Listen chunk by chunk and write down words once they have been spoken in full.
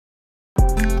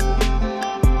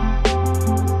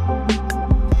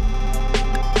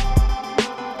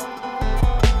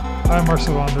I'm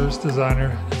Marcel Wanders, designer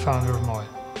and founder of Moooi.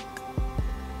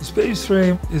 The space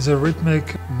frame is a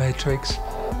rhythmic matrix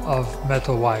of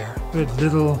metal wire with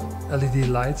little LED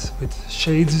lights with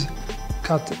shades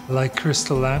cut like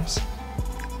crystal lamps.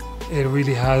 It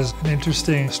really has an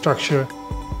interesting structure,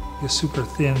 a super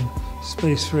thin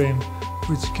space frame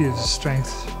which gives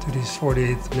strength to these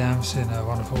 48 lamps in a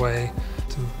wonderful way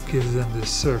to give them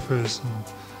this surface and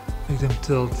make them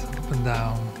tilt up and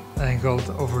down, angled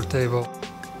over a table.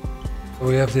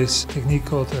 We have this technique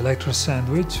called electro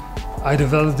sandwich. I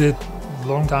developed it a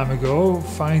long time ago,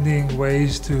 finding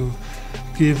ways to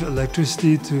give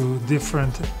electricity to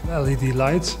different LED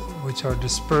lights which are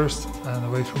dispersed and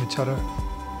away from each other.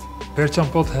 Bert Jan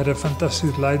Pot had a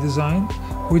fantastic light design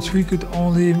which we could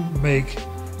only make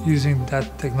using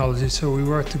that technology. So we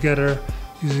worked together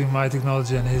using my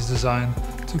technology and his design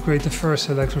to create the first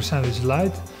electro sandwich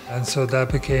light. And so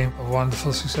that became a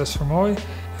wonderful success for Moooi.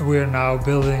 And we are now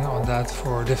building on that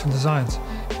for different designs.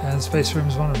 And space frame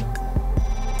is one of them.